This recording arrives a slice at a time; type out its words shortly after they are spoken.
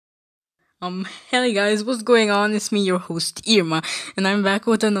Hey guys, what's going on? It's me, your host, Irma, and I'm back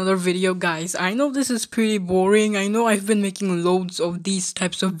with another video, guys. I know this is pretty boring. I know I've been making loads of these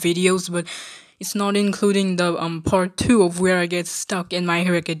types of videos, but it's not including the, part 2 of where I get stuck in My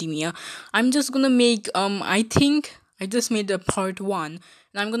Hero Academia. I'm just gonna make, I think I just made a part 1, and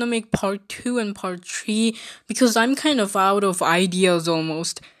I'm gonna make part 2 and part 3, because I'm kind of out of ideas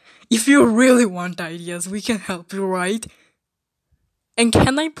almost. If you really want ideas, we can help you, right? And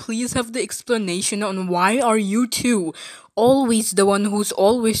can I please have the explanation on why are you two always the one who's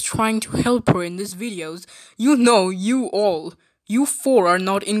always trying to help her in these videos? You know, you four are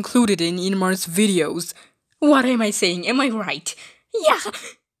not included in Inmar's videos. What am I saying? Am I right? Yeah!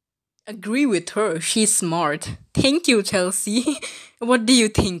 Agree with her, she's smart. Thank you, Chelsea. What do you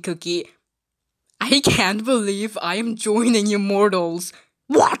think, Cookie? I can't believe I am joining Immortals.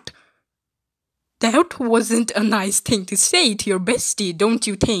 What? That wasn't a nice thing to say to your bestie, don't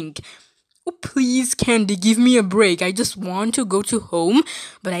you think? Oh, please, Candy, give me a break. I just want to go to home,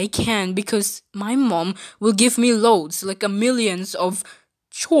 but I can't because my mom will give me loads, like a millions of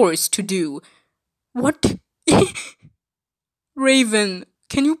chores to do. What? Raven,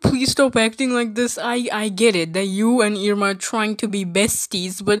 can you please stop acting like this? I get it that you and Irma are trying to be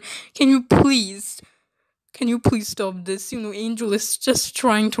besties, but can you please stop this? You know, Angel is just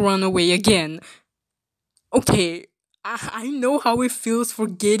trying to run away again. Okay, I know how it feels for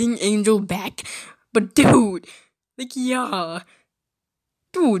getting Angel back, but dude, like, yeah.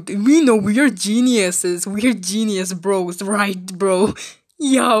 Dude, we know we're geniuses. We're genius bros, right, bro?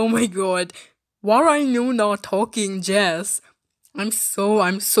 Yeah, oh my god. Why are you not talking, Jess? I'm so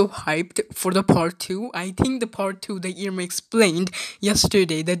hyped for the part 2. I think the part 2 that Irma explained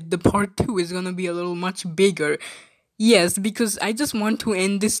yesterday, that the part 2 is gonna be a little much bigger. Yes, because I just want to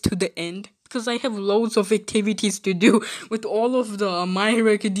end this to the end. Because I have loads of activities to do with all of the My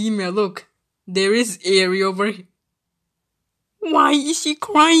Hero Academia. Look, there is Aerie over here. Why is she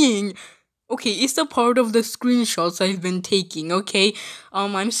crying? Okay, it's a part of the screenshots I've been taking, okay?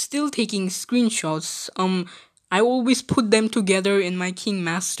 I'm still taking screenshots. I always put them together in my King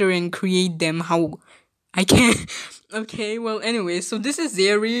Master and create them how I can. Okay, well, anyway, so this is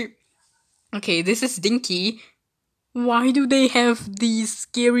Aerie. Okay, this is Dinky. Why do they have these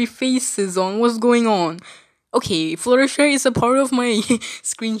scary faces on? What's going on? Okay, Fluttershy is a part of my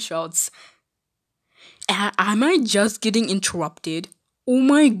screenshots. Am I just getting interrupted? Oh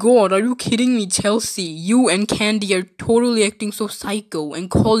my god, are you kidding me, Chelsea? You and Candy are totally acting so psycho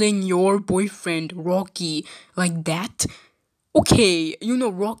and calling your boyfriend Rocky like that? Okay, you know,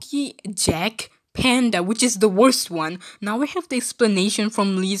 Rocky, Jack, Panda, which is the worst one. Now I have the explanation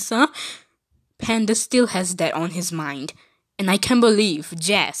from Lisa. Panda still has that on his mind. And I can't believe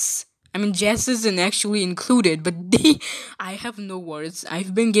Jess isn't actually included, but I have no words.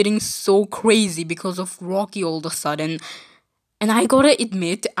 I've been getting so crazy because of Rocky all of a sudden. And I gotta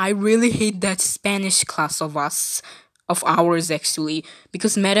admit, I really hate that Spanish class of ours actually,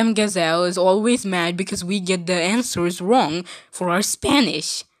 because Madame Gazelle is always mad because we get the answers wrong for our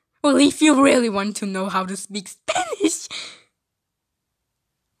Spanish. Well, if you really want to know how to speak Spanish...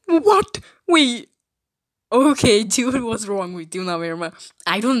 What? Wait. Okay, dude, what's wrong with you now, Irma?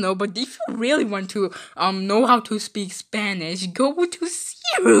 I don't know, but if you really want to know how to speak Spanish, go to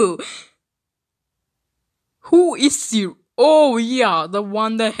Sero. Who is Sero? Oh yeah, the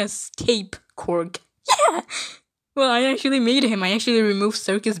one that has tape cork. Yeah. Well, I actually made him. I actually removed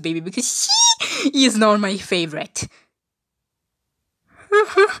Circus Baby because he is not my favorite.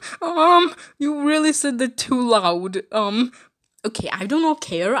 You really said that too loud. Okay, I don't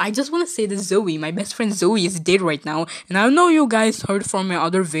care. I just want to say that Zoe, my best friend Zoe, is dead right now. And I know you guys heard from my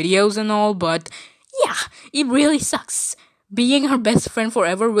other videos and all, but yeah, it really sucks. Being her best friend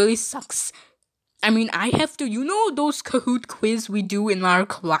forever really sucks. I mean, I have to, you know those Kahoot quiz we do in our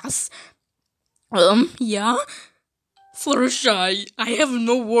class? Yeah? Fluttershy, I have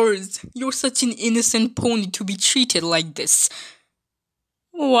no words. You're such an innocent pony to be treated like this.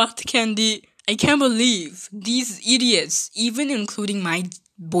 What, Candy? I can't believe these idiots, even including my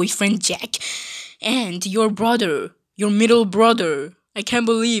boyfriend Jack, and your brother, your middle brother. I can't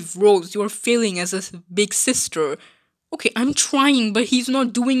believe, Rose, you're failing as a big sister. Okay, I'm trying, but he's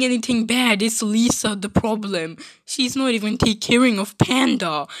not doing anything bad. It's Lisa the problem. She's not even taking caring of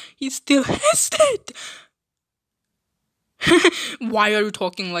Panda. He still has that. Why are you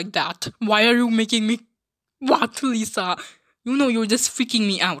talking like that? Why are you making me... What, Lisa? You know you're just freaking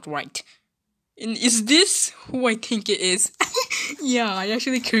me out, right? And is this who I think it is? Yeah, I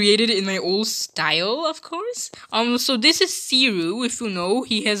actually created it in my old style, of course. So this is Sero, if you know.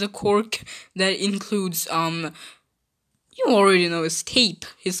 He has a quirk that includes, You already know his tape.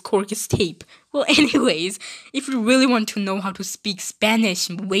 His cork is tape. Well, anyways, if you really want to know how to speak Spanish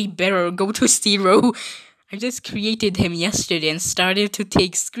way better, go to Sero. I just created him yesterday and started to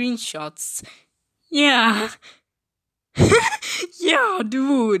take screenshots. Yeah. Yeah,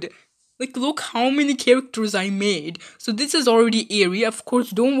 dude. Like, look how many characters I made. So this is already eerie. Of course,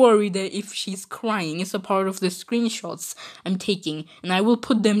 don't worry that if she's crying, it's a part of the screenshots I'm taking. And I will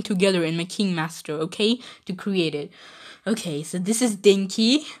put them together in my King Master, okay? To create it. Okay, so this is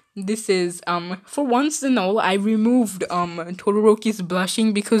Dinky. This is, for once and all, I removed, Todoroki's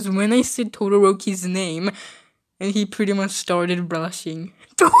blushing because when I said Todoroki's name, and he pretty much started blushing.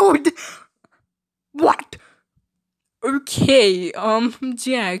 Dude! What? Okay,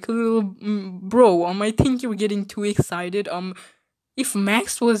 Jack, little bro, I think you're getting too excited. If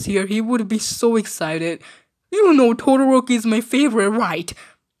Max was here, he would be so excited. You know, Todoroki is my favorite, right?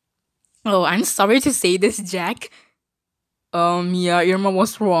 Oh, I'm sorry to say this, Jack. Yeah, Irma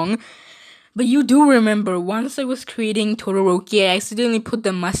was wrong. But you do remember, once I was creating Todoroki, I accidentally put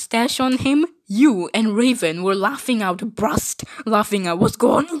the mustache on him. You and Raven were laughing out, laughing out. What's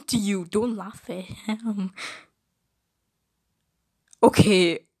going on to you? Don't laugh at him.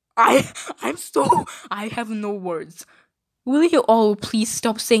 Okay, I have no words. Will you all please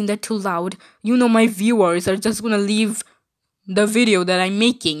stop saying that too loud? You know my viewers are just gonna leave the video that I'm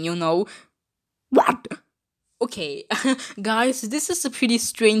making, you know? What? Okay, guys, this is a pretty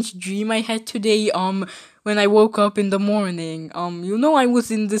strange dream I had today, when I woke up in the morning. You know, I was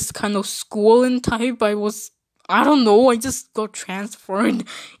in this kind of school and type. I don't know, I just got transferred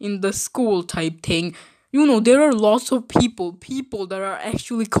in the school type thing. You know, there are lots of people that are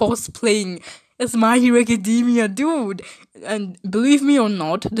actually cosplaying as My Hero Academia, dude. And believe me or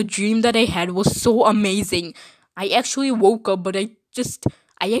not, the dream that I had was so amazing. I actually woke up, but I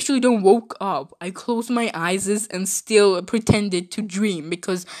actually don't woke up. I closed my eyes and still pretended to dream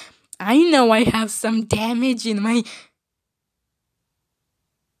because I know I have some damage in my...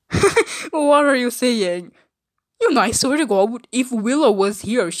 What are you saying? You know, I swear to God, if Willow was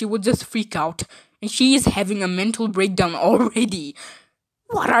here, she would just freak out. And she is having a mental breakdown already.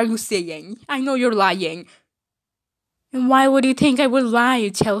 What are you saying? I know you're lying. And why would you think I would lie,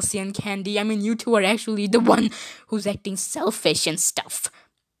 Chelsea and Candy? I mean, you two are actually the one who's acting selfish and stuff.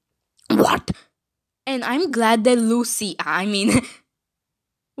 What? And I'm glad that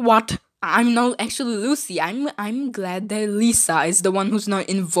what? I'm not actually Lucy. I'm glad that Lisa is the one who's not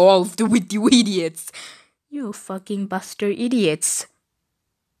involved with you idiots. You fucking buster idiots.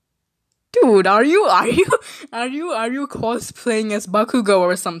 Dude, are you cosplaying as Bakugo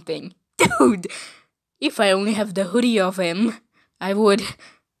or something? Dude, if I only have the hoodie of him, I would...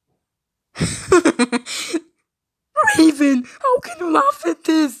 Raven, how can you laugh at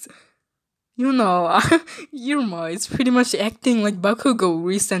this? You know, Irma is pretty much acting like Bakugo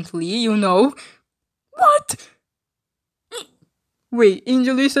recently, you know? What? Wait,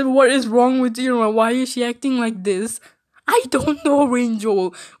 Angel said, what is wrong with Irma? Why is she acting like this? I don't know,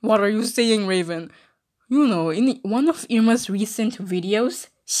 Angel. What are you saying, Raven? You know, in one of Irma's recent videos,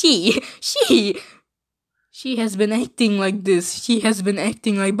 she has been acting like this. She has been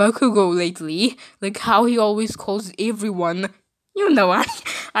acting like Bakugo lately. Like how he always calls everyone. You know,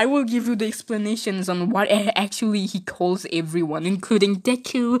 I will give you the explanations on what actually he calls everyone, including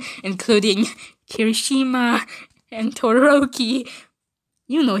Deku, including Kirishima, and Todoroki.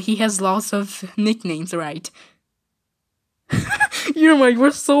 You know, he has lots of nicknames, right?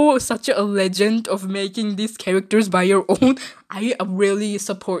 You're such a legend of making these characters by your own. I really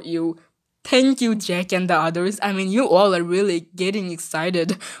support you. Thank you, Jack and the others. I mean, you all are really getting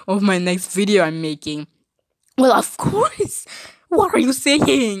excited of my next video I'm making. Well, of course. What are you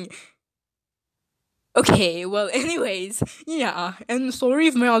saying? Okay, well, anyways, yeah, and sorry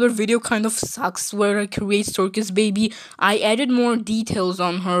if my other video kind of sucks where I create Circus Baby. I added more details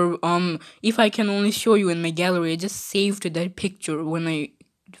on her, if I can only show you in my gallery. I just saved that picture when I,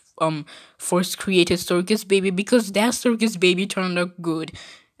 first created Circus Baby because that Circus Baby turned out good.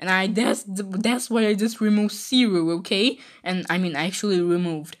 And that's why I just removed Sero, okay? And, I mean, actually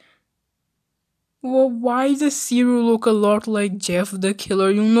removed. Well, why does Sero look a lot like Jeff the Killer?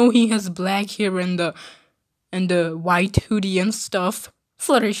 You know he has black hair and the white hoodie and stuff.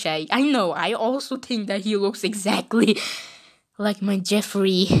 Fluttershy, I know, I also think that he looks exactly like my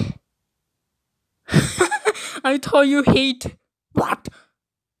Jeffrey. I thought you hate... What?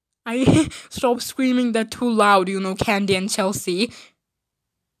 Stop screaming that too loud, you know, Candy and Chelsea.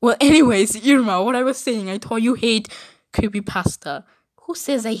 Well, anyways, Irma, what I was saying, I thought you hate creepypasta. Who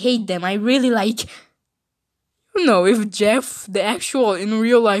says I hate them? I really like... You know, if Jeff, in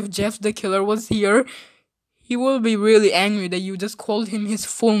real life, Jeff the Killer was here, he will be really angry that you just called him his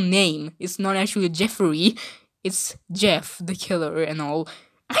full name. It's not actually Jeffrey, it's Jeff the killer and all.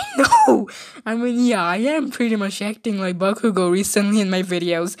 I know! I mean, yeah, I am pretty much acting like Bakugo recently in my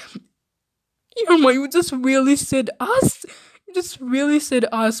videos. Irma, you just really said us? You just really said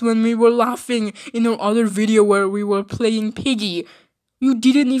us when we were laughing in our other video where we were playing Piggy. You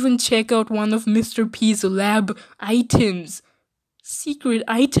didn't even check out one of Mr. P's lab items. Secret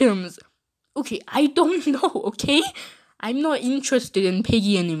items. Okay, I don't know, okay? I'm not interested in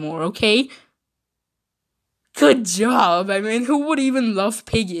Piggy anymore, okay? Good job. I mean, who would even love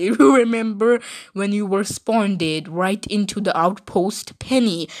Piggy? You remember when you were spawned right into the outpost?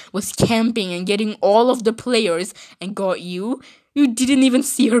 Penny was camping and getting all of the players and got you. You didn't even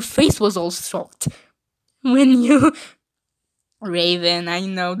see her face was all shocked. When you... Raven, I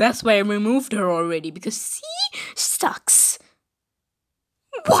know. That's why I removed her already. Because she sucks.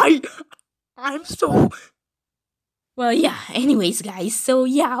 Why? I'm so... Well, yeah, anyways, guys, so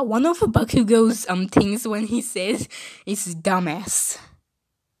yeah, one of Bakugo's things when he says is dumbass.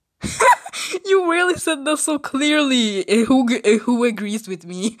 You really said that so clearly. Who agrees with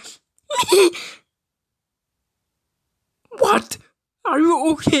me? What? Are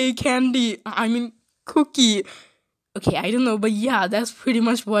you okay, Candy? I mean, Cookie. Okay, I don't know, but yeah, that's pretty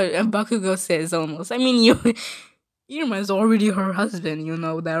much what Bakugo says almost. I mean, Irma's already her husband, you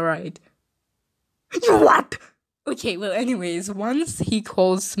know that, right? What? Okay, well, anyways, once he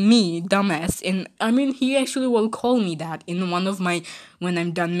calls me dumbass, and I mean, he actually will call me that in one of my, when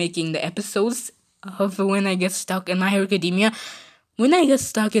I'm done making the episodes of when I get stuck in My Hero Academia. When I get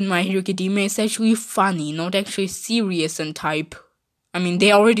stuck in My Hero Academia, it's actually funny, not actually serious and type. I mean,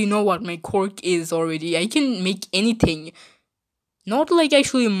 they already know what my quirk is already. I can make anything. Not like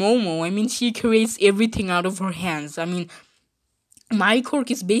actually Momo. I mean, she creates everything out of her hands. I mean, my quirk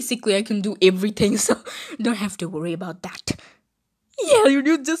is basically I can do everything, so don't have to worry about that. Yeah,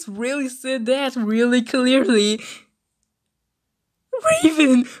 you just really said that really clearly.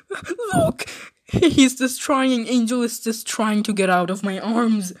 Raven, look! He's just trying, Angel is just trying to get out of my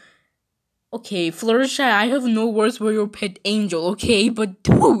arms. Okay, Fluttershy, I have no words for your pet Angel, okay? But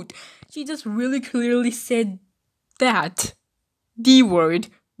dude, she just really clearly said that. The word.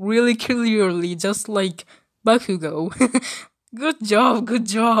 Really clearly, just like Bakugo. Good job, good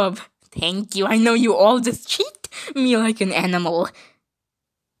job. Thank you. I know you all just treat me like an animal.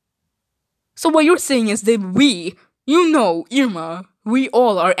 So what you're saying is that we, you know, Irma, we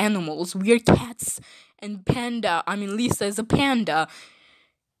all are animals. We are cats. And Panda, I mean Lisa is a panda.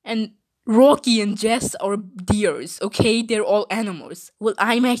 And Rocky and Jess are deers, okay? They're all animals. Well,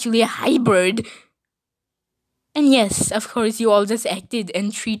 I'm actually a hybrid. And yes, of course, you all just acted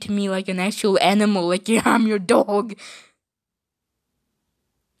and treat me like an actual animal, like yeah, I'm your dog.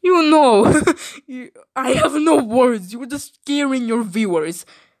 You know, I have no words. You're just scaring your viewers.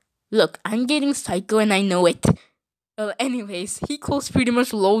 Look, I'm getting psycho and I know it. Well, anyways, he calls pretty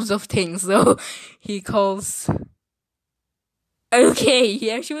much loads of things, so he calls... Okay,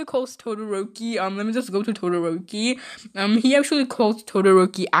 he actually calls Todoroki, let me just go to Todoroki. He actually calls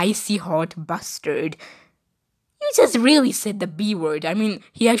Todoroki icy hot bastard. You just really said the B word. I mean,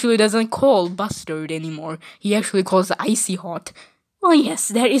 he actually doesn't call bastard anymore. He actually calls icy hot. Oh yes,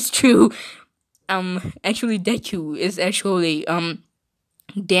 that is true. Actually Deku is actually,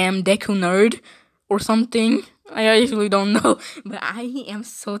 damn Deku nerd or something. I actually don't know, but I'm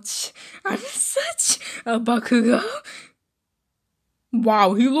such a Bakugo.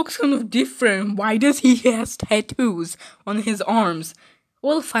 Wow, he looks kind of different. Why does he have tattoos on his arms?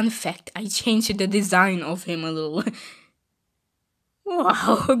 Well, fun fact, I changed the design of him a little.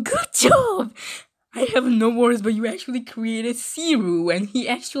 Wow, good job! I have no words, but you actually created Sero, and he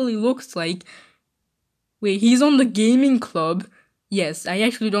actually looks like... Wait, he's on the gaming club? Yes, I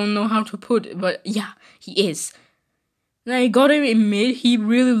actually don't know how to put it, but yeah, he is. And I gotta admit, he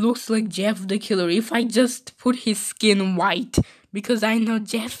really looks like Jeff the Killer if I just put his skin white, because I know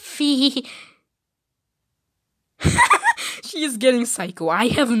Jeffy. She is getting psycho. I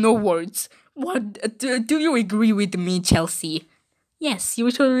have no words. What? Do you agree with me, Chelsea? Yes,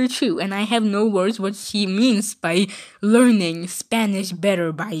 you're totally true, and I have no words what she means by learning Spanish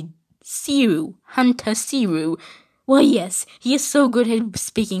better by Sero, Hanta Sero. Well, yes, he is so good at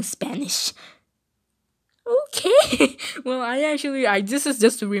speaking Spanish. Okay, well, this is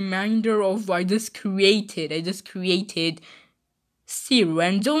just a reminder of I just created Sero,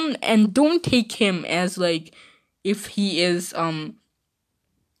 and don't take him as like, if he is,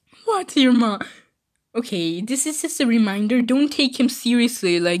 what, Irma? Okay, this is just a reminder, don't take him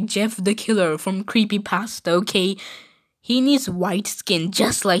seriously like Jeff the Killer from Creepypasta, okay? He needs white skin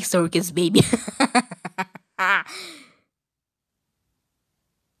just like Circus, baby.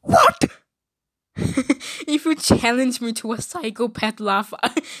 What? If you challenge me to a psychopath laugh,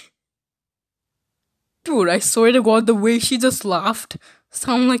 dude, I swear to God, the way she just laughed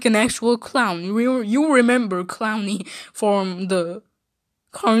sound like an actual clown. You remember Clowny from the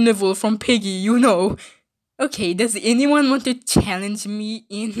carnival from Piggy, you know. Okay, does anyone want to challenge me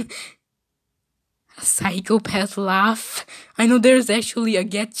in a psychopath laugh? I know there's actually a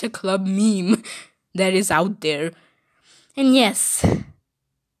Gacha Club meme that is out there. And yes,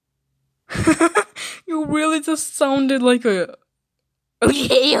 you really just sounded like a...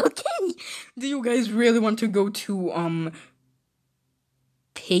 Okay. Do you guys really want to go to,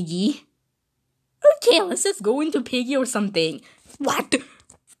 Piggy? Okay, let's just go into Piggy or something. What?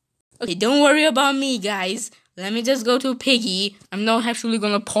 Okay, don't worry about me, guys. Let me just go to Piggy. I'm not actually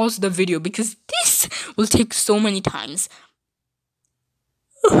gonna pause the video because this will take so many times.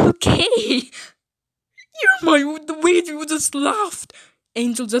 Okay. The way you just laughed.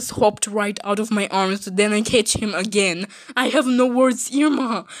 Angel just hopped right out of my arms, then I catch him again. I have no words,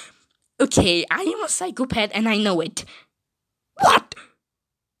 Irma. Okay, I am a psychopath and I know it. What?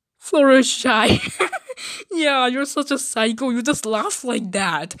 Fluttershy. Yeah, you're such a psycho, you just laugh like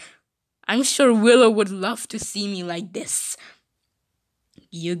that. I'm sure Willow would love to see me like this.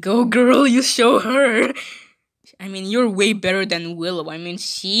 You go, girl, you show her. I mean, you're way better than Willow. I mean,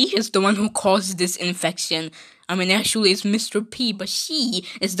 she is the one who caused this infection. I mean, actually, it's Mr. P, but she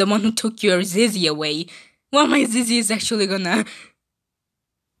is the one who took your Zizzy away. Well, my Zizzy is actually gonna...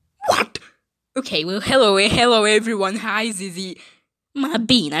 What? Okay, well, hello everyone. Hi, Zizzy. Ma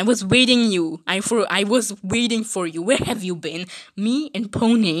Bean, I was waiting you. I was waiting for you. Where have you been? Me and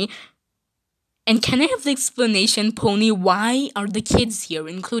Pony. And can I have the explanation, Pony, why are the kids here,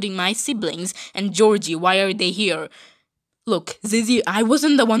 including my siblings, and Georgie, why are they here? Look, Zizzy, I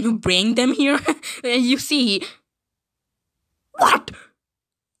wasn't the one who brought them here. You see... What?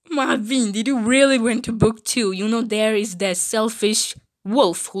 Marvin, did you really went to book 2? You know there is that selfish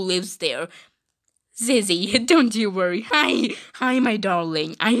wolf who lives there. Zizzy, don't you worry. Hi, my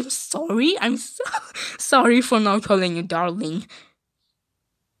darling. I am sorry. I'm so sorry for not calling you darling.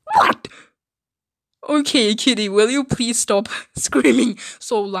 What? Okay, kitty, will you please stop screaming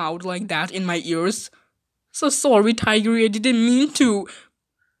so loud like that in my ears? So sorry, Tiger, I didn't mean to.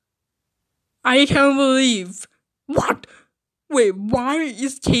 I can't believe. What? Wait, why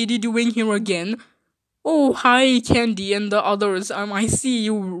is Katie doing here again? Oh, hi, Candy and the others. I see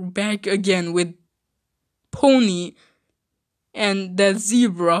you back again with Pony and that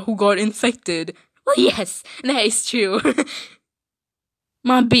zebra who got infected. Oh, yes, that is true.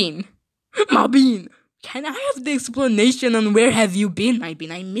 Ma Bean, can I have the explanation on where have you been, my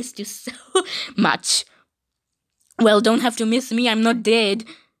Bean? I missed you so much. Well, don't have to miss me, I'm not dead.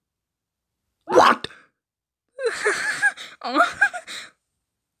 What?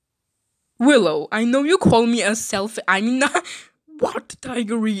 Willow, I know you call me a what,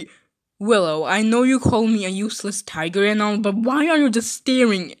 Tigery? Willow, I know you call me a useless tiger and all, but why are you just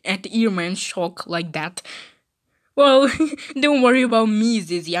staring at Irma in shock like that? Well, don't worry about me,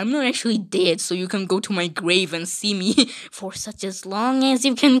 Zizzy. I'm not actually dead, so you can go to my grave and see me for such as long as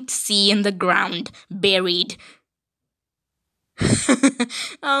you can see in the ground, buried.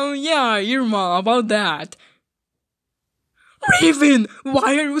 Oh yeah, Irma, about that. Raven,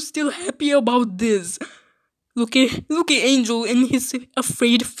 why are you still happy about this? Look at Angel in his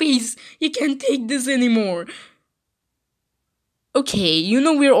afraid face. He can't take this anymore. Okay, you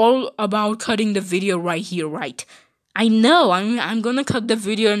know we're all about cutting the video right here, right? I know, I'm gonna cut the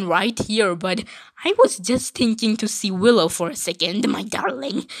video and right here, but I was just thinking to see Willow for a second, my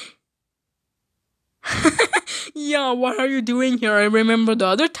darling. Yeah, what are you doing here? I remember the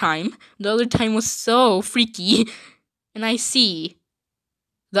other time. The other time was so freaky. And I see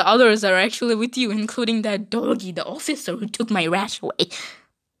the others are actually with you, including that doggy, the officer who took my rash away.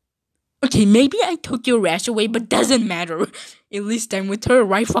 Okay, maybe I took your rash away, but doesn't matter. At least I'm with her,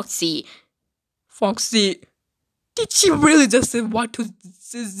 right, Foxy? Foxy, did she really just say what to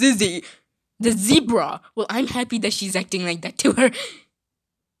Zizzy? The zebra? Well, I'm happy that she's acting like that to her.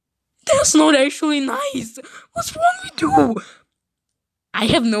 That's not actually nice. What's wrong with you? I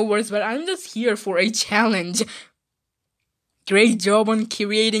have no words, but I'm just here for a challenge. Great job on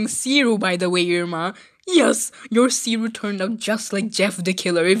creating Sero, by the way, Irma. Yes, your Sero turned out just like Jeff the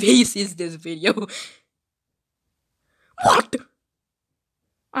Killer if he sees this video. What?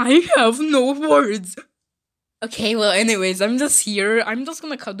 I have no words. Okay, well, anyways, I'm just here. I'm just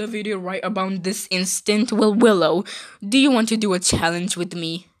gonna cut the video right about this instant. Well, Willow, do you want to do a challenge with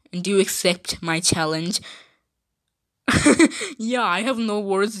me? And do you accept my challenge? Yeah, I have no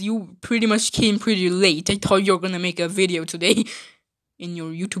words. You pretty much came pretty late. I thought you were gonna make a video today in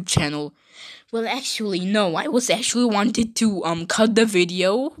your YouTube channel. Well, actually, no. I was actually wanted to cut the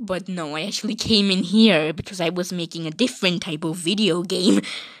video, but no, I actually came in here because I was making a different type of video game.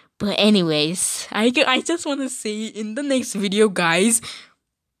 But anyways, I just want to say in the next video, guys,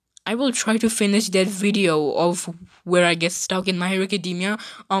 I will try to finish that video of where I get stuck in My Hero Academia.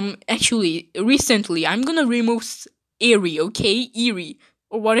 Actually, recently, I'm gonna remove Eri, okay? Eri,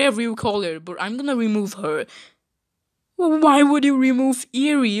 or whatever you call her, but I'm gonna remove her. Well, why would you remove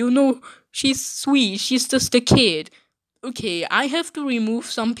Eri? You know, she's sweet, she's just a kid. Okay, I have to remove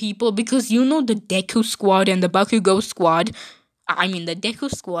some people because you know the Deku squad and the Bakugo squad. I mean, the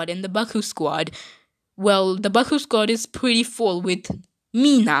Deku squad and the Baku squad. Well, the Baku squad is pretty full with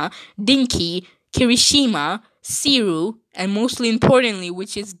Mina, Dinky, Kirishima, Sero, and mostly importantly,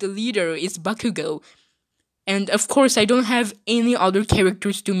 which is the leader, is Bakugo. And of course, I don't have any other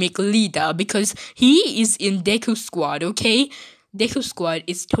characters to make Lida because he is in Deku squad, okay? Deku squad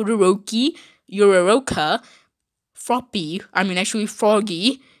is Todoroki, Yororoka, Froggy,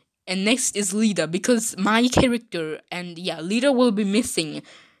 and next is Lida because my character, and yeah, Lida will be missing.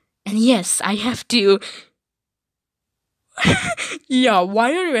 And yes, I have to... Yeah,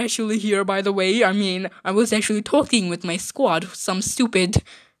 why are you actually here, by the way? I mean, I was actually talking with my squad, some stupid...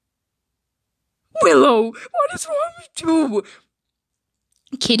 Willow, what is wrong with you?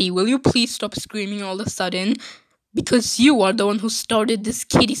 Kitty, will you please stop screaming all of a sudden? Because you are the one who started this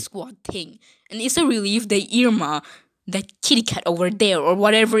kitty squad thing. And it's a relief that Irma, that kitty cat over there, or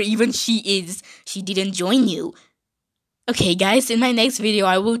whatever even she is, she didn't join you. Okay, guys, in my next video,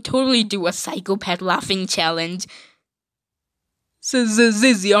 I will totally do a psychopath laughing challenge.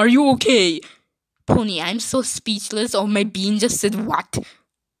 Zizzy, are you okay? Pony, I'm so speechless. Oh, my bean just said what?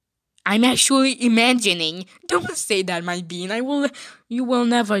 I'm actually imagining. Don't say that, my bean. You will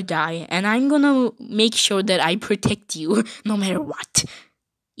never die, and I'm gonna make sure that I protect you, no matter what.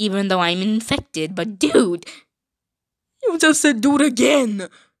 Even though I'm infected, but dude, you just said dude again.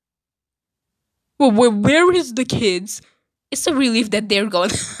 Well, where is the kids? It's a relief that they're gone.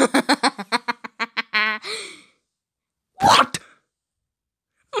 What?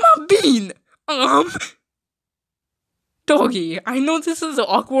 My bean. Doggy, I know this is an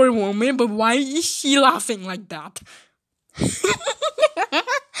awkward moment, but why is she laughing like that?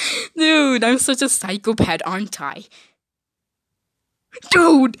 Dude, I'm such a psychopath, aren't I?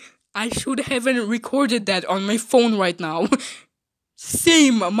 Dude, I should haven't recorded that on my phone right now.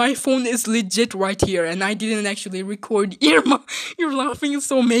 Same, my phone is legit right here, and I didn't actually record. Irma, your laughing is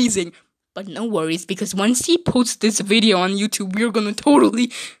so amazing. But no worries, because once he posts this video on YouTube, we're gonna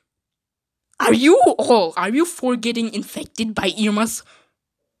totally... Are you for getting infected by Irma's...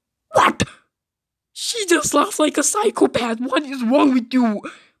 What? She just laughed like a psychopath. What is wrong with you?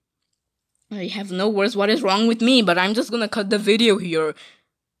 I have no words what is wrong with me, but I'm just gonna cut the video here.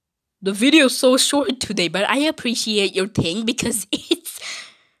 The video's so short today, but I appreciate your thing because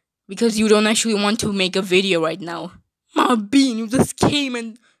because you don't actually want to make a video right now. Ma bean, you just came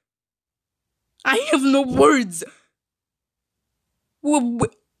and... I have no words.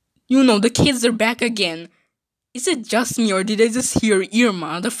 You know, the kids are back again. Is it just me or did I just hear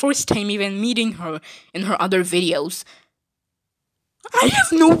Irma the first time even meeting her in her other videos? I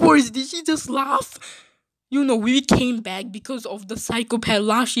have no words. Did she just laugh? You know, we came back because of the psychopath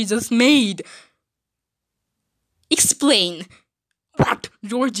laugh she just made. Explain. What?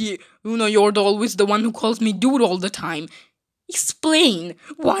 Georgie, you know you're always the one who calls me dude all the time. Explain.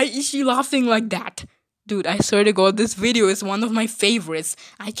 Why is she laughing like that? Dude, I swear to God, this video is one of my favorites.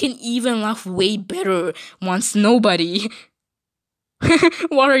 I can even laugh way better once nobody...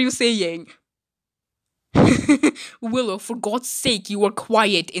 What are you saying? Willow, for God's sake, you are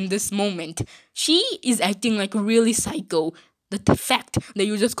quiet in this moment. She is acting like really psycho. The fact that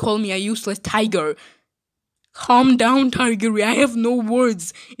you just call me a useless tiger. Calm down, Tigery, I have no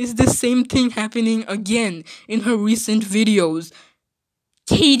words. It's the same thing happening again in her recent videos.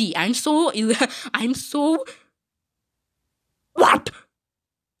 Katie, I'm so... What?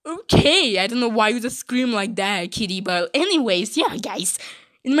 Okay, I don't know why you just scream like that, Kitty, but anyways, yeah, guys.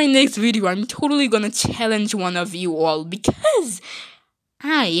 In my next video, I'm totally gonna challenge one of you all because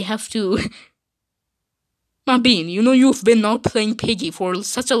I have to... Mabin, you know you've been not playing Piggy for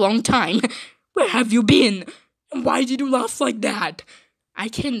such a long time. Where have you been? And why did you laugh like that? I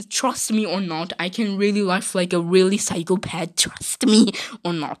can, trust me or not, I can really laugh like a really psychopath, trust me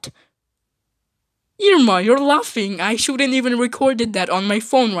or not. Irma, you're laughing. I shouldn't even recorded that on my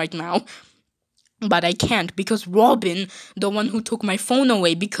phone right now. But I can't because Robin, the one who took my phone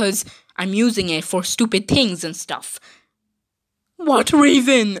away because I'm using it for stupid things and stuff. What,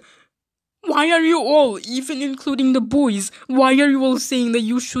 Raven? Why are you all, even including the boys, why are you all saying that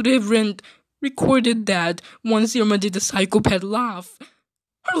you should have recorded that once Irma did the psychopath laugh?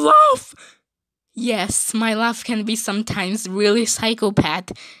 Her laugh! Yes, my laugh can be sometimes really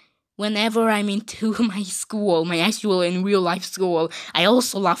psychopath. Whenever I'm into my school, my actual and real life school, I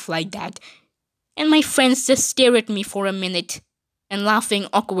also laugh like that. And my friends just stare at me for a minute and laughing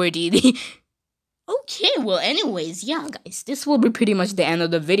awkwardly. Okay, well, anyways, yeah, guys, this will be pretty much the end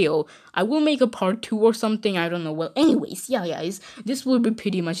of the video. I will make a part 2 or something, I don't know. Well, anyways, yeah, guys, this will be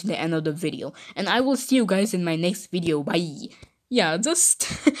pretty much the end of the video. And I will see you guys in my next video. Bye. Yeah, just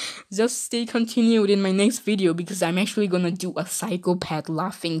stay continued in my next video because I'm actually gonna do a psychopath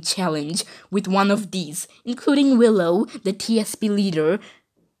laughing challenge with one of these, including Willow, the TSP leader.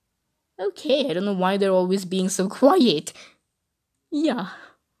 Okay, I don't know why they're always being so quiet. Yeah.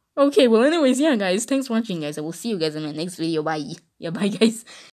 Okay, well anyways, yeah guys, thanks for watching guys. I will see you guys in my next video. Bye. Yeah, bye guys.